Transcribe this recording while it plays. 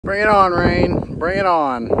Bring it on, rain. Bring it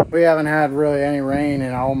on. We haven't had really any rain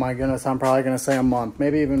in, oh my goodness, I'm probably going to say a month,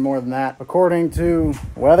 maybe even more than that. According to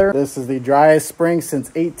weather, this is the driest spring since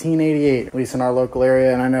 1888, at least in our local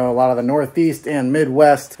area. And I know a lot of the Northeast and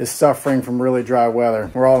Midwest is suffering from really dry weather.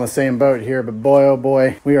 We're all in the same boat here, but boy, oh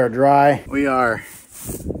boy, we are dry. We are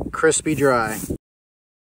crispy dry.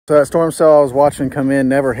 So that storm cell I was watching come in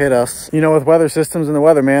never hit us. You know, with weather systems and the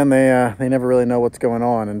weatherman, they never really know what's going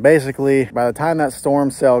on. And basically, by the time that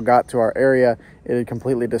storm cell got to our area, it had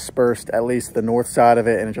completely dispersed, at least the north side of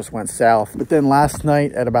it, and it just went south. But then last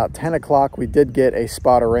night at about 10 o'clock, we did get a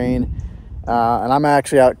spot of rain. And I'm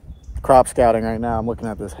actually out crop scouting right now. I'm looking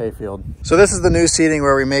at this hayfield. So this is the new seeding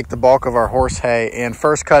where we make the bulk of our horse hay. And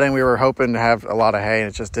first cutting, we were hoping to have a lot of hay, and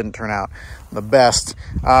it just didn't turn out the best.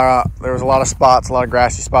 There was a lot of spots, a lot of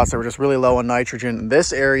grassy spots that were just really low in nitrogen.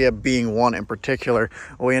 This area being one in particular,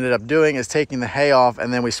 what we ended up doing is taking the hay off,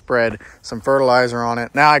 and then we spread some fertilizer on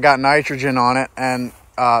it. Now I got nitrogen on it, and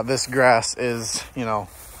this grass is, you know,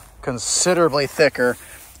 considerably thicker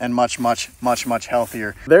and much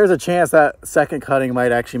healthier. There's a chance that second cutting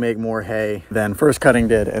might actually make more hay than first cutting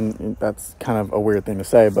did, and that's kind of a weird thing to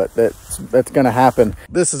say, but that's gonna happen.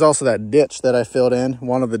 This is also that ditch that I filled in,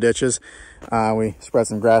 one of the ditches. We spread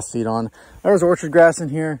some grass seed on. There's orchard grass in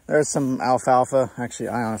here. There's some alfalfa. Actually,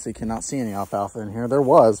 I honestly cannot see any alfalfa in here. There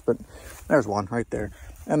was, but there's one right there.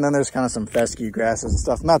 And then there's kind of some fescue grasses and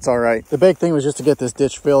stuff, and that's all right. The big thing was just to get this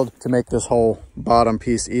ditch filled to make this whole bottom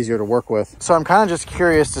piece easier to work with. So I'm kind of just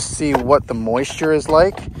curious to see what the moisture is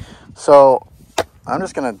like. So I'm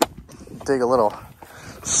just gonna dig a little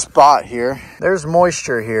spot here. There's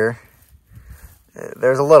moisture here.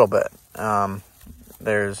 There's a little bit.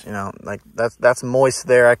 There's, you know, like that's moist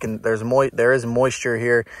there. There is moisture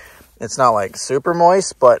here. It's not like super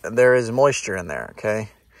moist, but there is moisture in there, okay?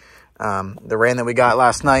 The rain that we got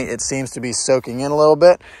last night, it seems to be soaking in a little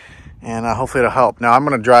bit, and hopefully it'll help. Now I'm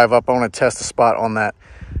going to drive up. I want to test the spot on that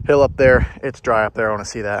hill up there. It's dry up there. I want to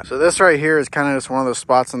see that. So this right here is kind of just one of those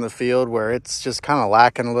spots in the field where it's just kind of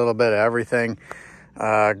lacking a little bit of everything.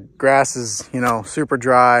 Grass is, you know, super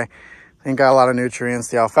dry. Ain't got a lot of nutrients.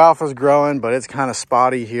 The alfalfa's growing, but it's kind of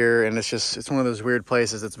spotty here, and it's one of those weird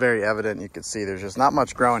places. It's very evident. You can see there's just not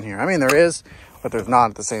much growing here. I mean, there is, but there's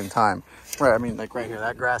not at the same time. Right, I mean, like right here,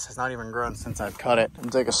 that grass has not even grown since I've cut it. I'm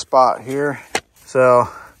gonna take a spot here. So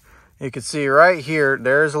you can see right here,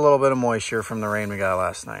 there's a little bit of moisture from the rain we got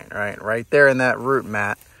last night, right? Right there in that root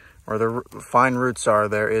mat, where the fine roots are,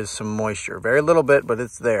 there is some moisture. Very little bit, but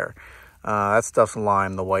it's there. That stuff's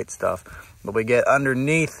lime, the white stuff. But we get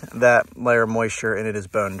underneath that layer of moisture, and it is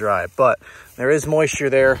bone dry. But there is moisture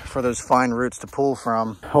there for those fine roots to pull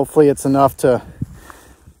from. Hopefully it's enough to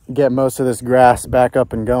get most of this grass back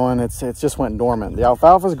up and going. It's just went dormant. The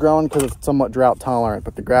alfalfa's growing because it's somewhat drought tolerant,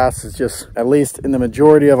 but the grass is just, at least in the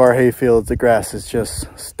majority of our hay fields, the grass is just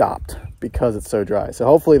stopped because it's so dry. So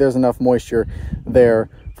hopefully there's enough moisture there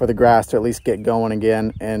for the grass to at least get going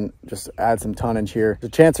again and just add some tonnage here. There's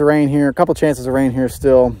a chance of rain here, a couple chances of rain here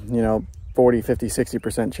still, you know, 40, 50,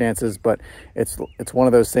 60% chances, but it's one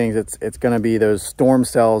of those things. It's going to be those storm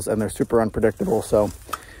cells, and they're super unpredictable. So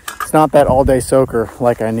it's not that all-day soaker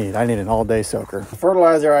like I need. I need an all-day soaker. The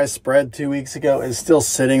fertilizer I spread 2 weeks ago is still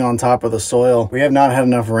sitting on top of the soil. We have not had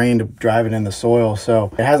enough rain to drive it in the soil, so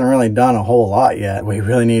it hasn't really done a whole lot yet. We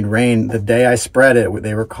really need rain. The day I spread it,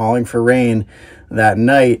 they were calling for rain that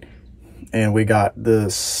night, and we got the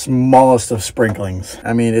smallest of sprinklings.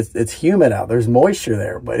 I mean, it's humid out. There's moisture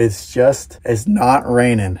there, but it's not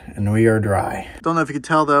raining, and we are dry. Don't know if you can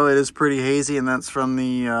tell, though, it is pretty hazy, and that's from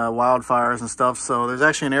the wildfires and stuff. So there's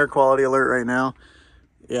actually an air quality alert right now.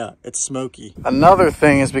 Yeah, it's smoky. Another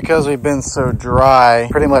thing is, because we've been so dry,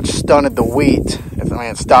 pretty much stunted the wheat. I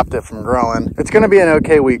mean, it stopped it from growing. It's going to be an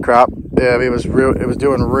okay wheat crop. Yeah, it was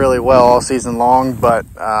doing really well all season long, but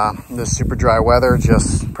this super dry weather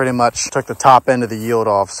just pretty much took the top end of the yield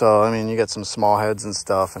off. So, I mean, you get some small heads and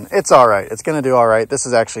stuff, and it's all right. It's going to do all right. This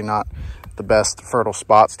is actually not the best fertile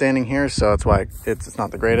spot standing here, so that's why it's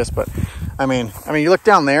not the greatest. But I mean, you look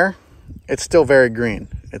down there, it's still very green.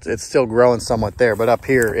 It's still growing somewhat there, but up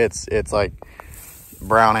here it's like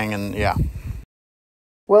browning, and yeah.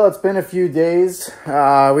 Well, it's been a few days. We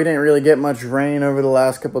didn't really get much rain over the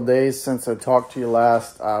last couple of days since I talked to you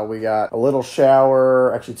last. We got a little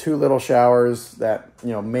shower, actually 2 little showers that,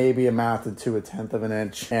 you know, maybe amounted to 1/10 of an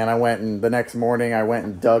inch. And the next morning I went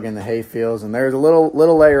and dug in the hay fields, and there's a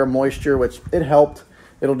little layer of moisture, which it helped.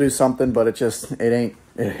 It'll do something, but it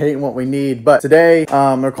It ain't what we need. But today,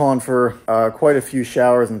 they're calling for quite a few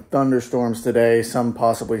showers and thunderstorms today, some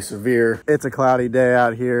possibly severe. It's a cloudy day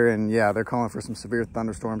out here, and yeah, they're calling for some severe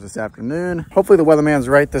thunderstorms this afternoon. Hopefully the weatherman's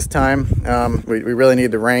right this time. We really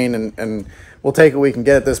need the rain, and we'll take what we can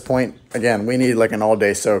get at this point. Again, we need like an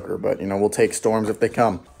all-day soaker, but you know, we'll take storms if they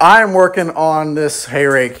come. I'm working on this hay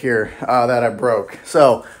rake here that I broke.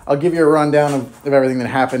 So I'll give you a rundown of everything that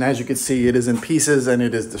happened. As you can see, it is in pieces and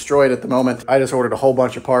it is destroyed at the moment. I just ordered a whole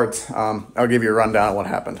bunch of parts. I'll give you a rundown of what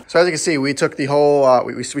happened. So as you can see, we took the whole,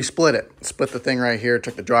 we split it. Split the thing right here,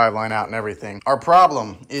 took the drive line out and everything. Our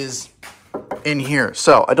problem is in here.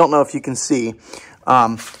 So I don't know if you can see.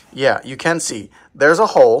 Yeah, you can see. There's a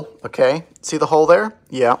hole, okay? See the hole there?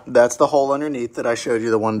 Yeah, that's the hole underneath that I showed you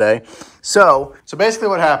the one day. So basically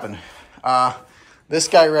what happened, this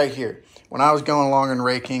guy right here, when I was going along and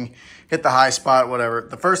raking, hit the high spot, whatever,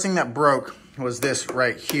 the first thing that broke was this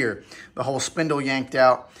right here. The whole spindle yanked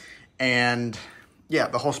out, and yeah,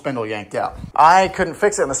 the whole spindle yanked out. I couldn't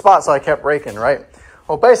fix it in the spot, so I kept raking, right?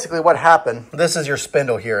 Well, basically what happened, this is your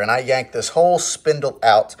spindle here, and I yanked this whole spindle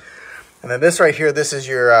out. And then this right here, this is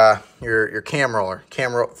your cam roller,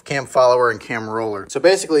 cam follower and cam roller. So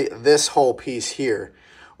basically this whole piece here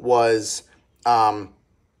was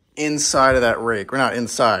inside of that rake. We're not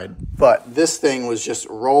inside, but this thing was just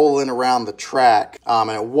rolling around the track,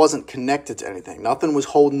 and it wasn't connected to anything. Nothing was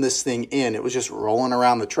holding this thing in. It was just rolling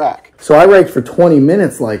around the track. So I raked for 20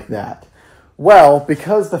 minutes like that. Well,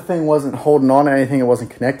 because the thing wasn't holding on to anything, it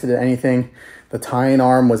wasn't connected to anything, the tying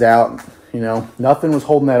arm was out, you know, nothing was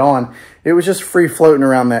holding that on. It was just free floating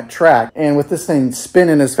around that track. And with this thing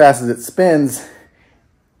spinning as fast as it spins,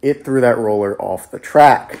 it threw that roller off the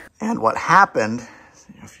track. And what happened,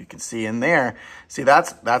 if you can see in there, see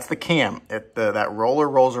that's the cam. That roller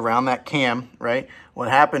rolls around that cam, right? What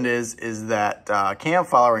happened is that cam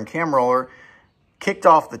follower and cam roller kicked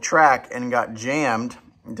off the track and got jammed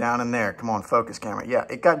down in there. Come on, focus camera. Yeah,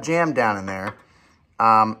 it got jammed down in there.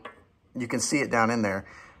 You can see it down in there.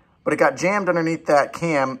 But it got jammed underneath that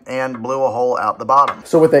cam and blew a hole out the bottom.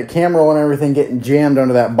 So with that cam roll and everything getting jammed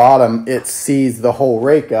under that bottom, it seized the whole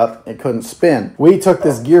rake up. It couldn't spin. We took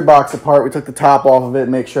this gearbox apart. We took the top off of it,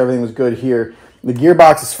 make sure everything was good here. The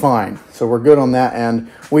gearbox is fine, so we're good on that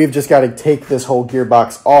end. We've just got to take this whole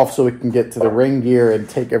gearbox off so we can get to the ring gear and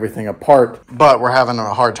take everything apart. But we're having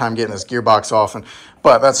a hard time getting this gearbox off.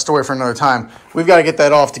 But that's a story for another time. We've got to get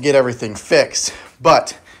that off to get everything fixed.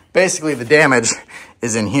 But basically the damage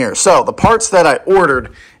is in here. So the parts that I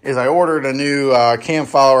ordered is I ordered a new cam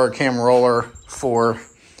follower, cam roller for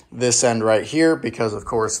this end right here, because of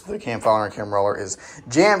course the cam follower and cam roller is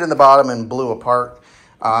jammed in the bottom and blew apart.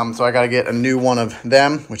 So I got to get a new one of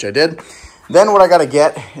them, which I did. Then what I got to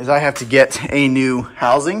get is I have to get a new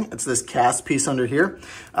housing. It's this cast piece under here.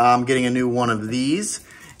 I'm getting a new one of these,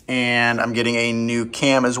 and I'm getting a new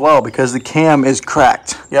cam as well because the cam is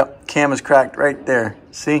cracked. Yep, cam is cracked right there.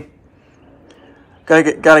 See? Gotta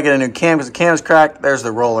get a new cam because the cam is cracked. There's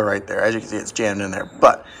the roller right there. As you can see, it's jammed in there.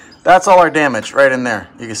 But that's all our damage right in there.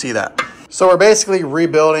 You can see that. So we're basically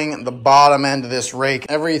rebuilding the bottom end of this rake.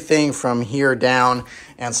 Everything from here down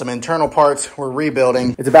and some internal parts we're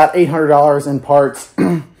rebuilding. It's about $800 in parts.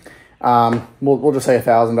 We'll just say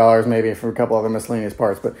 $1,000 maybe for a couple other miscellaneous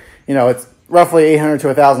parts. But, you know, it's roughly $800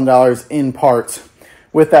 to $1,000 in parts.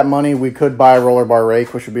 With that money, we could buy a roller bar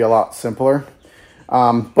rake, which would be a lot simpler.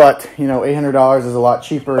 But, you know, $800 is a lot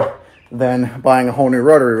cheaper than buying a whole new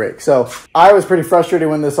rotary rake. So I was pretty frustrated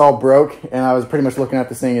when this all broke, and I was pretty much looking at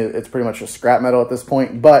this thing. It's pretty much just scrap metal at this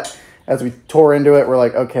point. But as we tore into it, we're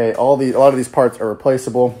like, okay, a lot of these parts are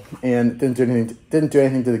replaceable, and didn't do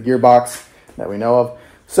anything to the gearbox that we know of.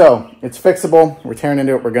 So it's fixable. We're tearing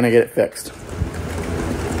into it. We're going to get it fixed.